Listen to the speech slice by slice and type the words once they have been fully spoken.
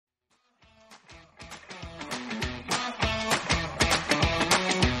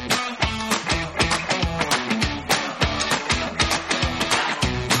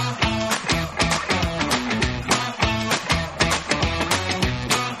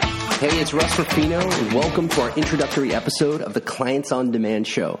Hey, it's Russ Ruffino, and welcome to our introductory episode of the Clients on Demand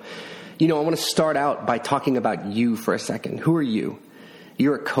show. I want to start out by talking about you for a second. Who are you?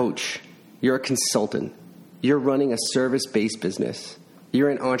 You're a coach. You're a consultant. You're running a service-based business.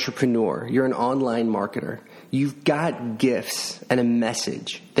 You're an entrepreneur. You're an online marketer. You've got gifts and a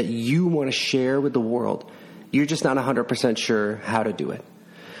message that you want to share with the world. You're just not 100% sure how to do it.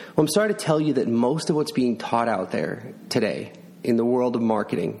 Well, I'm sorry to tell you that most of what's being taught out there today in the world of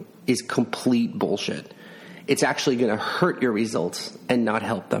marketing is complete bullshit. It's actually going to hurt your results and not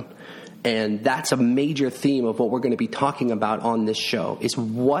help them. And that's a major theme of what we're going to be talking about on this show is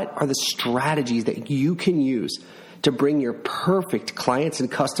what are the strategies that you can use to bring your perfect clients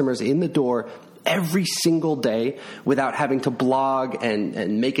and customers in the door every single day without having to blog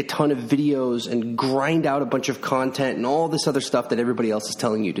and make a ton of videos and grind out a bunch of content and all this other stuff that everybody else is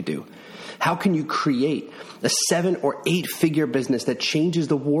telling you to do. How can you create a 7 or 8 figure business that changes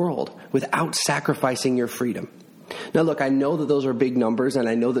the world without sacrificing your freedom? Now, look, I know that those are big numbers, and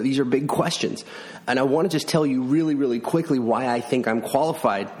I know that these are big questions. And I want to just tell you really, really quickly why I think I'm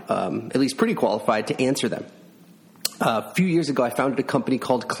qualified, at least pretty qualified, to answer them. A few years ago, I founded a company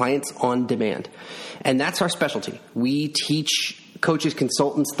called Clients on Demand, and that's our specialty. We teach coaches,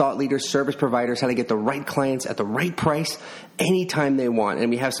 consultants, thought leaders, service providers how to get the right clients at the right price anytime they want. And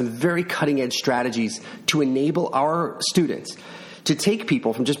we have some very cutting-edge strategies to enable our students to take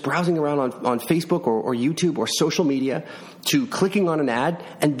people from just browsing around on Facebook or YouTube or social media to clicking on an ad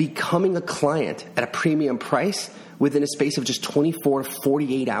and becoming a client at a premium price within a space of just 24 to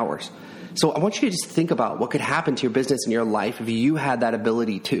 48 hours. So I want you to just think about what could happen to your business and your life if you had that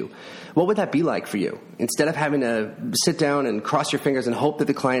ability too. What would that be like for you? Instead of having to sit down and cross your fingers and hope that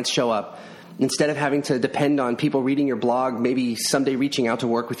the clients show up, instead of having to depend on people reading your blog, maybe someday reaching out to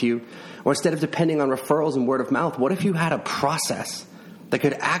work with you, or instead of depending on referrals and word of mouth, what if you had a process that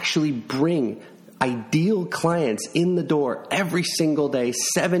could actually bring ideal clients in the door every single day,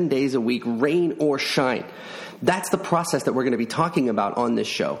 7 days a week, rain or shine? That's the process that we're going to be talking about on this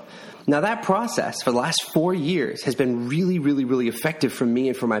show. Now, that process for the last 4 years has been really, really, really effective for me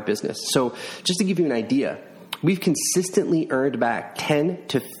and for my business. So just to give you an idea, we've consistently earned back $10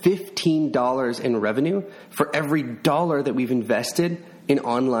 to $15 in revenue for every dollar that we've invested in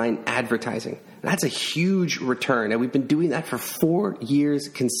online advertising. That's a huge return, and we've been doing that for 4 years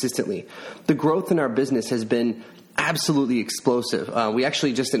consistently. The growth in our business has been absolutely explosive. We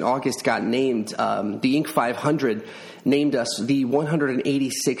actually just in August got named, the Inc. 500 named us the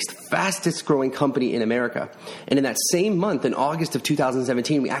 186th fastest growing company in America. And in that same month, in August of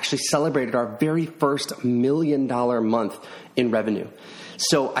 2017, we actually celebrated our very first $1 million month in revenue.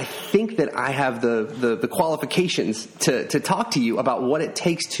 So I think that I have the qualifications to talk to you about what it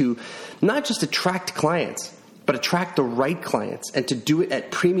takes to not just attract clients, but attract the right clients and to do it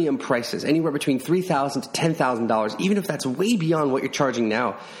at premium prices, anywhere between $3,000 to $10,000, even if that's way beyond what you're charging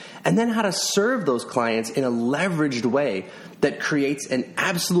now. And then how to serve those clients in a leveraged way that creates an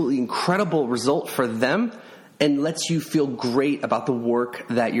absolutely incredible result for them and lets you feel great about the work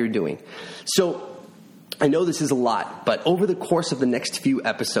that you're doing. So I know this is a lot, but over the course of the next few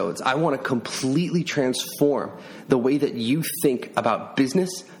episodes, I want to completely transform the way that you think about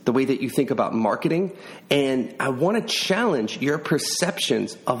business, the way that you think about marketing, and I want to challenge your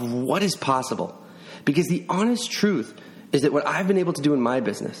perceptions of what is possible. Because the honest truth is that what I've been able to do in my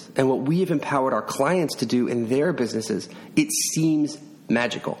business and what we have empowered our clients to do in their businesses, it seems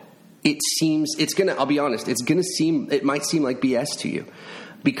magical. I'll be honest, it might seem like BS to you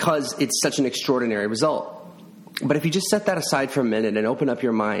because it's such an extraordinary result. But if you just set that aside for a minute and open up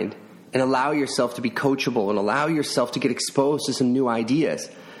your mind and allow yourself to be coachable and allow yourself to get exposed to some new ideas,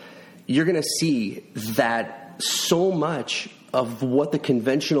 you're going to see that so much of what the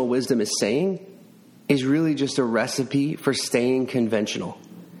conventional wisdom is saying is really just a recipe for staying conventional.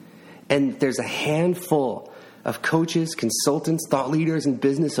 And there's a handful of coaches, consultants, thought leaders, and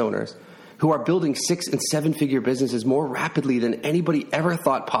business owners who are building 6 and 7 figure businesses more rapidly than anybody ever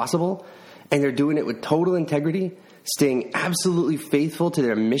thought possible. And they're doing it with total integrity, staying absolutely faithful to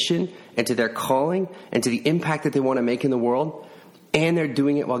their mission and to their calling and to the impact that they want to make in the world. And they're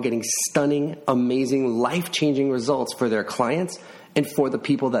doing it while getting stunning, amazing, life-changing results for their clients and for the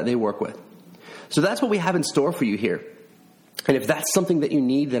people that they work with. So that's what we have in store for you here. And if that's something that you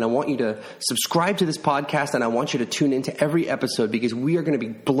need, then I want you to subscribe to this podcast and I want you to tune into every episode because we are going to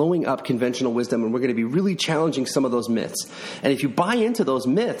be blowing up conventional wisdom and we're going to be really challenging some of those myths. And if you buy into those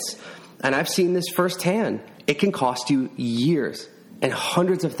myths, and I've seen this firsthand, it can cost you years and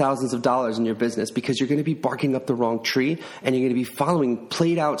hundreds of thousands of dollars in your business because you're going to be barking up the wrong tree and you're going to be following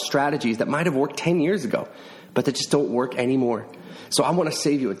played out strategies that might have worked 10 years ago. but that just don't work anymore. So I want to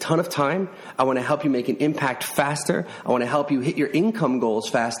save you a ton of time. I want to help you make an impact faster. I want to help you hit your income goals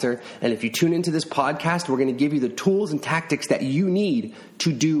faster. And if you tune into this podcast, we're going to give you the tools and tactics that you need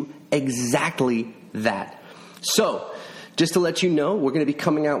to do exactly that. So just to let you know, we're going to be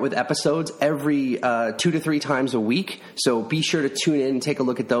coming out with episodes every 2 to 3 times a week. So be sure to tune in and take a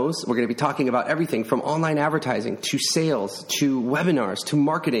look at those. We're going to be talking about everything from online advertising to sales to webinars to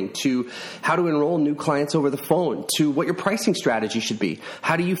marketing to how to enroll new clients over the phone to what your pricing strategy should be.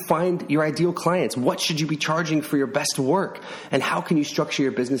 How do you find your ideal clients? What should you be charging for your best work? And how can you structure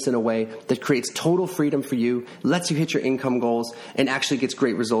your business in a way that creates total freedom for you, lets you hit your income goals, and actually gets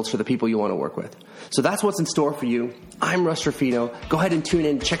great results for the people you want to work with? So that's what's in store for you. I'm Russ Ruffino. Go ahead and tune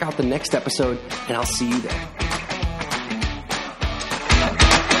in, check out the next episode, and I'll see you there.